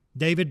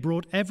 David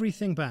brought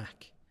everything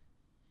back.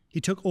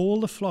 He took all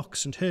the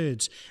flocks and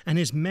herds, and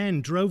his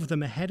men drove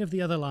them ahead of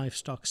the other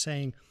livestock,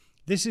 saying,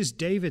 "This is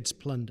David's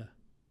plunder."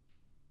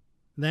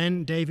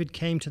 Then David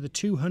came to the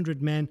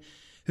 200 men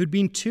who'd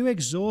been too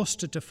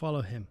exhausted to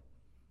follow him,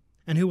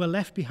 and who were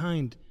left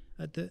behind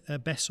at the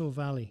Besor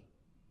Valley.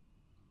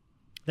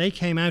 They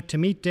came out to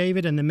meet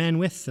David and the men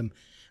with them.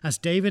 As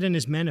David and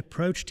his men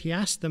approached, he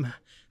asked them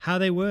how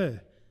they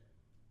were.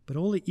 But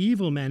all the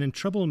evil men and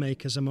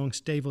troublemakers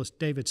amongst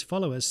David's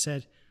followers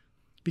said,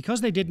 "Because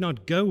they did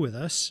not go with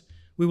us,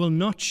 we will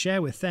not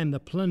share with them the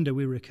plunder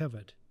we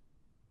recovered.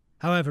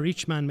 However,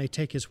 each man may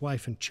take his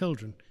wife and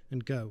children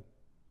and go."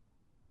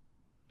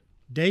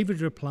 David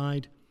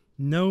replied,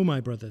 "No, my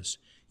brothers,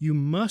 you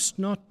must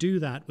not do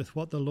that with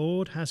what the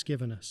Lord has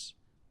given us.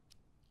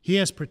 He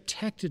has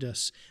protected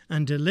us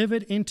and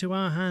delivered into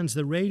our hands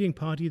the raiding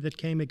party that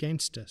came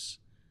against us.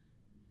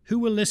 Who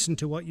will listen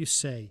to what you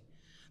say?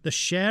 The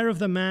share of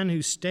the man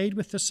who stayed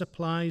with the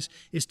supplies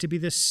is to be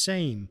the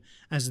same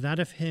as that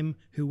of him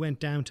who went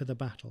down to the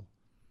battle.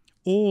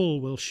 All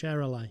will share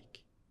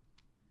alike."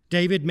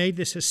 David made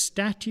this a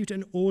statute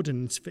and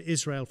ordinance for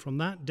Israel from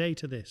that day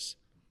to this.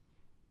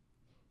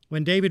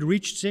 When David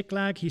reached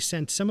Ziklag, he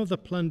sent some of the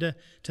plunder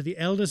to the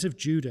elders of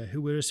Judah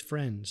who were his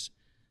friends,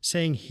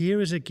 saying,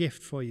 "Here is a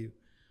gift for you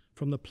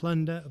from the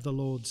plunder of the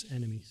Lord's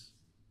enemies."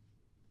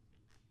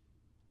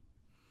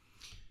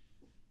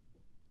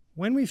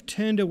 When we've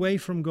turned away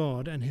from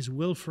God and his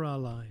will for our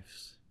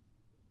lives,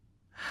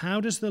 how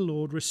does the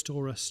Lord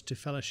restore us to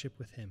fellowship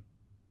with him?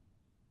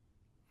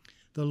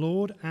 The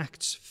Lord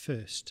acts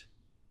first.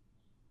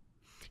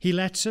 He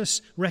lets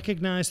us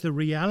recognize the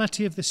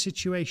reality of the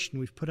situation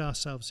we've put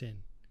ourselves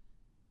in.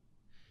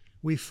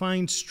 We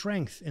find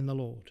strength in the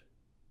Lord.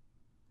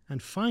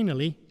 And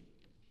finally,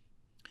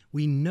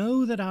 we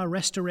know that our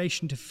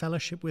restoration to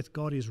fellowship with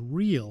God is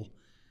real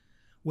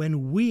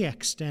when we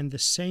extend the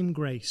same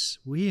grace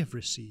we have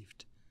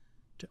received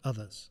to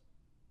others.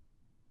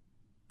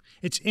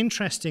 It's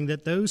interesting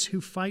that those who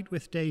fight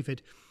with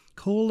David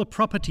call the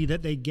property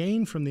that they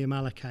gain from the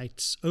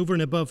Amalekites, over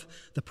and above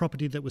the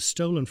property that was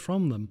stolen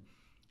from them,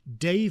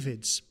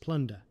 David's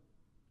plunder.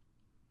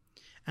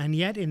 And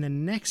yet in the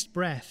next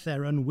breath,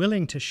 they're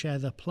unwilling to share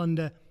the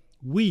plunder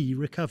we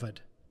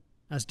recovered,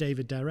 as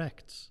David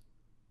directs.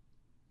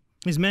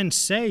 His men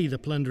say the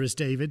plunder is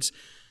David's,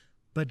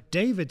 but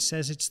David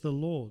says it's the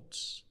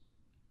Lord's.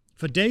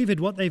 For David,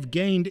 what they've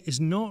gained is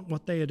not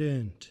what they had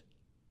earned,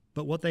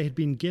 but what they had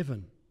been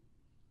given.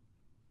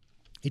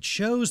 It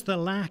shows the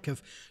lack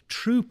of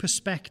true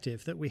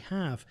perspective that we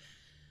have,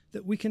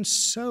 that we can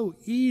so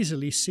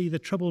easily see the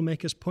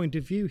troublemaker's point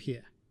of view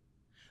here.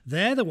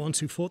 They're the ones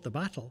who fought the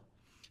battle,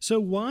 so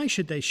why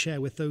should they share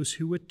with those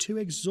who were too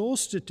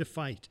exhausted to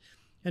fight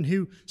and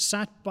who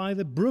sat by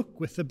the brook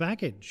with the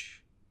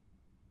baggage?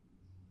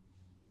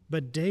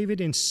 But David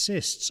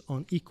insists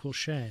on equal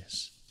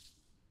shares.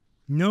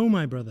 No,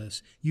 my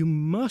brothers, you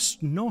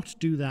must not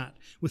do that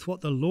with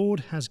what the Lord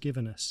has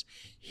given us.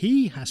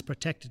 He has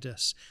protected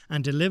us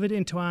and delivered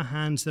into our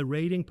hands the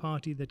raiding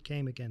party that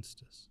came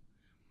against us.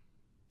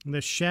 And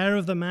the share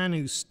of the man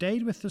who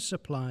stayed with the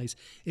supplies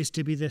is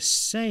to be the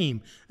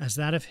same as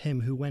that of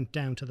him who went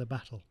down to the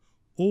battle.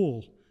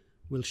 All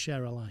will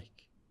share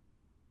alike.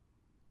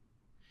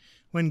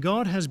 When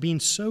God has been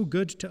so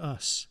good to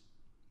us,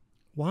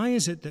 why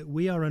is it that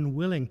we are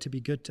unwilling to be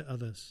good to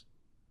others?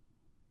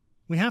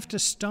 We have to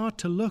start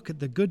to look at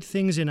the good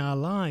things in our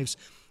lives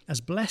as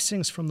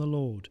blessings from the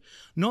Lord,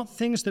 not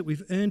things that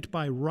we've earned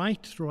by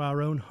right through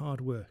our own hard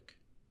work.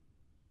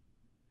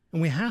 And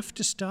we have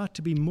to start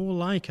to be more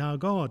like our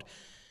God,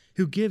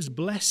 who gives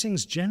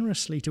blessings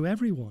generously to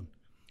everyone,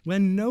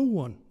 when no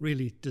one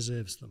really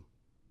deserves them.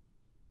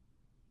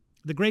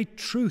 The great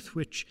truth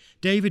which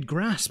David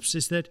grasps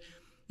is that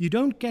you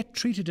don't get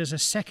treated as a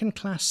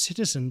second-class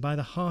citizen by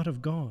the heart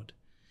of God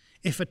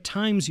if at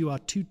times you are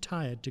too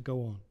tired to go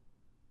on.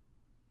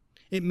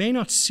 It may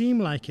not seem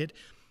like it,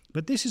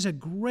 but this is a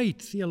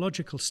great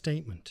theological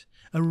statement,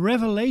 a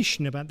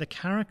revelation about the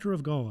character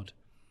of God.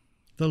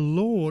 The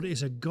Lord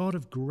is a God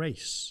of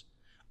grace,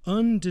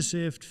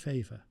 undeserved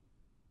favor.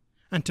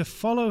 And to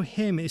follow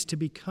him is to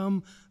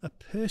become a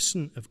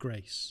person of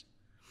grace,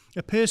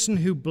 a person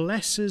who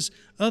blesses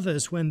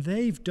others when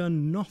they've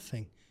done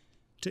nothing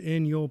to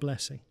earn your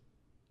blessing.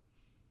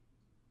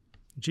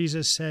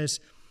 Jesus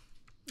says,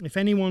 if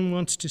anyone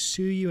wants to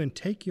sue you and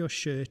take your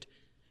shirt,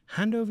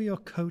 hand over your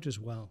coat as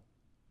well.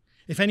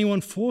 If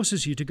anyone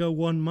forces you to go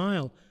 1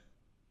 mile,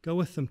 go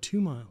with them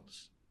 2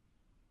 miles.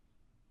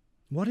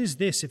 What is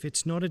this if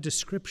it's not a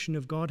description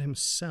of God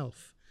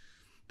himself,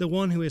 the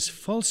one who is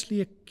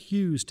falsely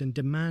accused and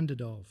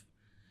demanded of,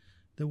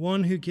 the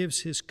one who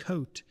gives his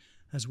coat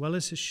as well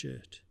as his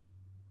shirt,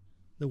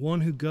 the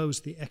one who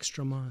goes the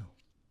extra mile?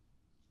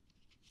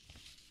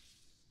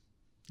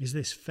 Is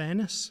this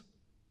fairness?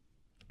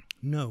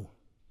 No,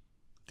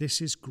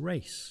 this is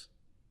grace.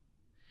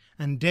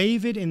 And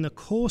David, in the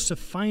course of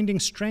finding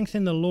strength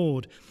in the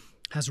Lord,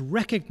 has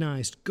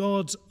recognized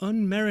God's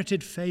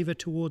unmerited favor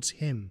towards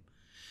him,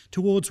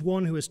 towards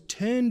one who has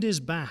turned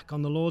his back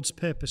on the Lord's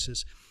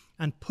purposes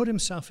and put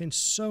himself in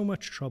so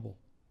much trouble.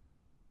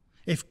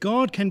 If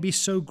God can be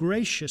so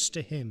gracious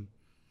to him,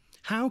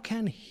 how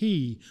can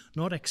he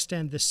not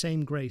extend the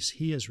same grace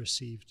he has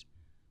received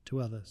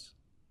to others?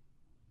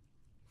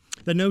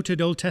 The noted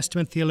Old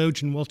Testament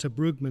theologian Walter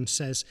Brueggemann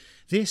says,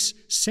 this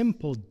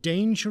simple,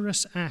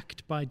 dangerous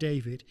act by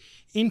David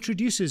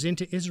introduces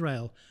into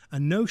Israel a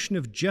notion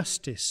of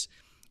justice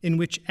in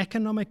which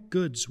economic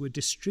goods were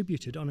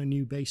distributed on a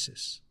new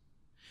basis,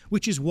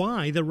 which is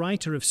why the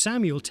writer of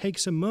Samuel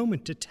takes a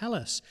moment to tell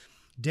us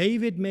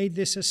David made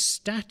this a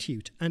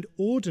statute and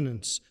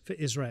ordinance for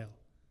Israel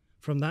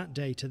from that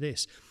day to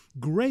this.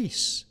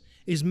 Grace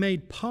is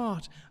made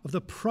part of the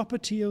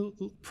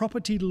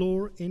property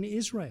law in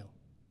Israel.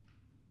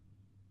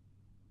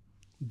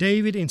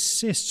 David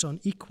insists on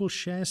equal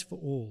shares for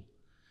all.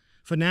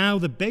 For now,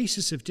 the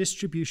basis of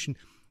distribution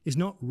is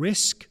not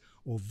risk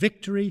or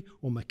victory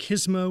or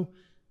machismo,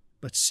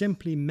 but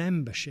simply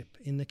membership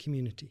in the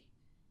community.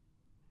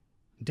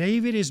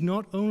 David is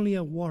not only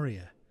a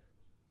warrior,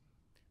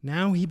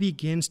 now he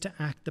begins to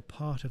act the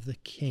part of the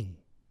king,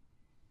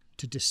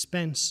 to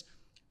dispense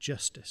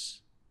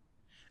justice.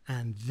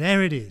 And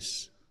there it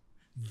is.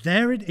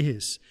 There it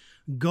is.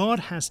 God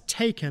has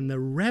taken the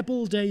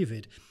rebel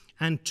David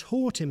and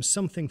taught him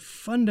something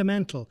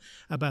fundamental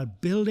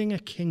about building a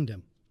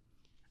kingdom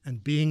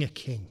and being a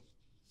king.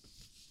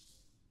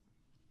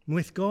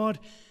 With God,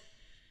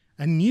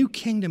 a new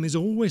kingdom is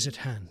always at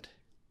hand,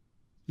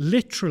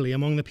 literally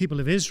among the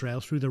people of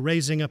Israel through the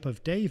raising up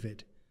of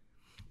David,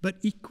 but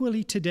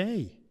equally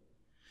today.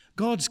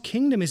 God's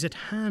kingdom is at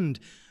hand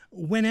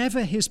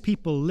whenever his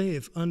people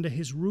live under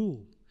his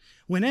rule.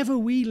 Whenever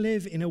we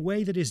live in a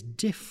way that is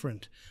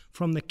different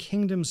from the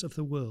kingdoms of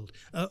the world,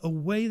 a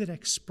way that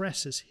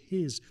expresses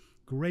his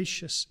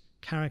gracious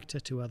character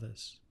to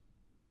others.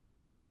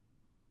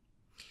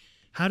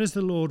 How does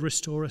the Lord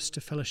restore us to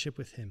fellowship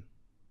with him?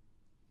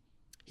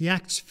 He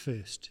acts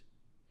first.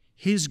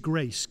 His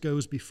grace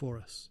goes before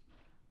us.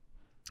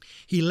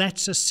 He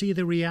lets us see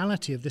the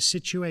reality of the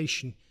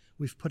situation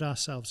we've put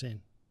ourselves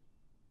in.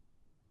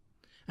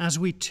 As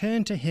we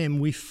turn to him,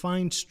 we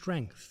find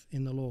strength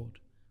in the Lord.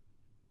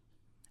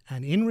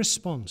 And in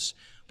response,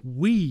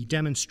 we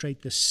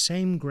demonstrate the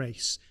same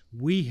grace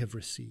we have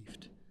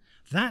received.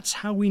 That's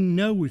how we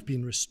know we've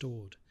been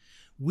restored.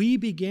 We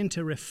begin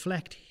to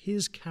reflect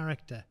his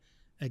character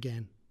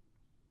again.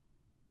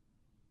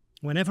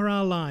 Whenever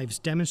our lives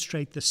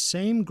demonstrate the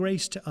same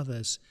grace to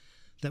others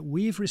that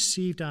we've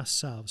received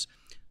ourselves,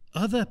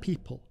 other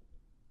people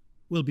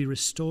will be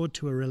restored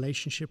to a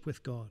relationship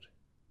with God,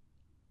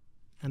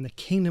 and the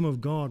kingdom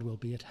of God will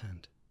be at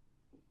hand.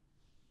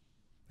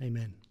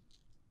 Amen.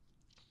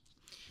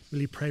 Will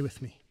you pray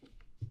with me?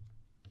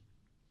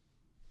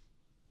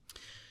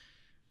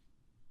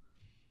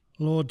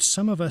 Lord,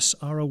 some of us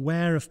are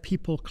aware of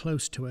people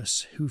close to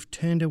us who've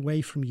turned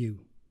away from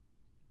you,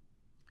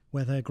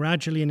 whether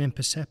gradually and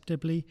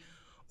imperceptibly,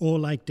 or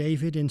like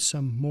David in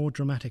some more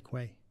dramatic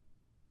way.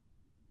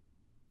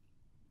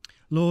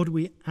 Lord,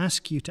 we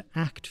ask you to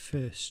act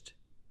first.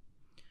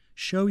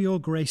 Show your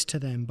grace to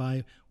them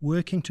by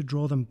working to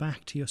draw them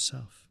back to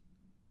yourself.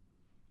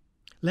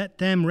 Let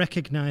them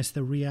recognize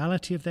the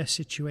reality of their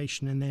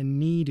situation and their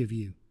need of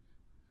you.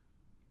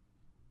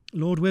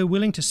 Lord, we're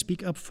willing to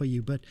speak up for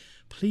you, but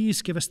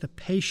please give us the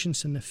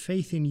patience and the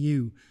faith in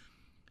you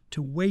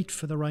to wait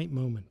for the right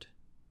moment.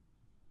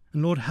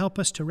 And Lord, help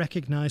us to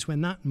recognize when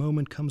that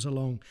moment comes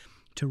along,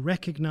 to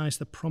recognize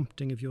the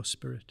prompting of your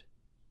Spirit.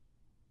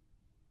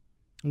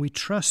 And we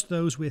trust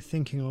those we're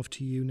thinking of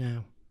to you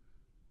now,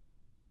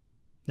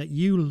 that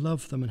you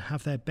love them and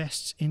have their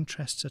best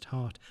interests at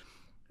heart,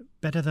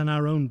 better than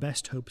our own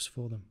best hopes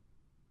for them.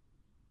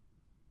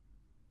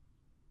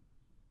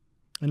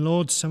 And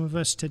Lord, some of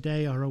us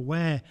today are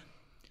aware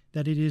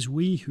that it is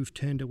we who've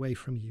turned away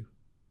from you,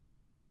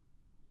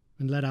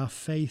 and let our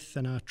faith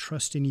and our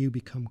trust in you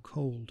become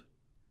cold.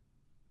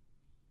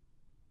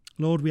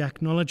 Lord, we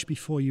acknowledge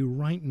before you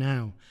right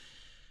now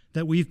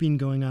that we've been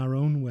going our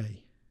own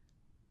way.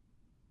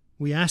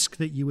 We ask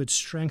that you would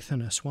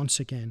strengthen us once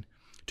again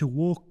to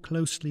walk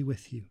closely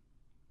with you,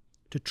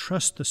 to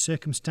trust the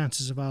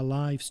circumstances of our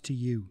lives to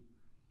you,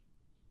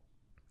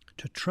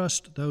 to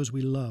trust those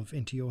we love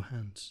into your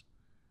hands.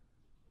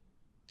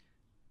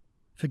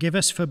 Forgive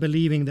us for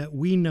believing that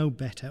we know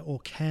better or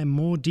care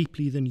more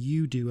deeply than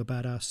you do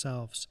about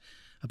ourselves,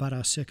 about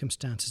our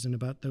circumstances, and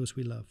about those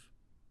we love.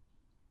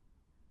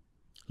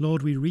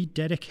 Lord, we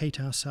rededicate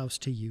ourselves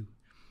to you.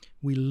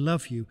 We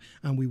love you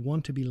and we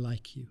want to be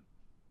like you.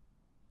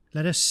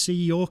 Let us see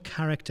your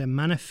character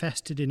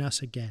manifested in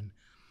us again,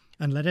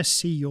 and let us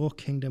see your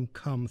kingdom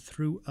come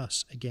through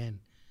us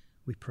again,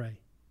 we pray.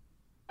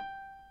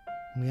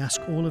 And we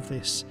ask all of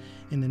this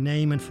in the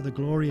name and for the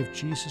glory of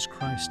Jesus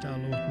Christ, our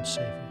Lord and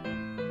Savior.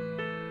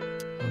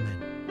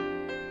 Amen.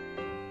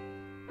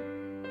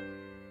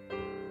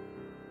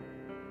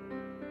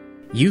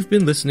 You've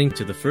been listening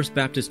to the First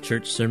Baptist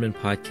Church Sermon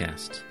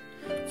Podcast.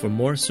 For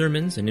more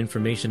sermons and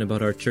information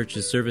about our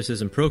church's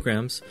services and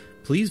programs,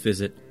 please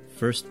visit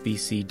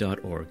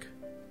firstbc.org.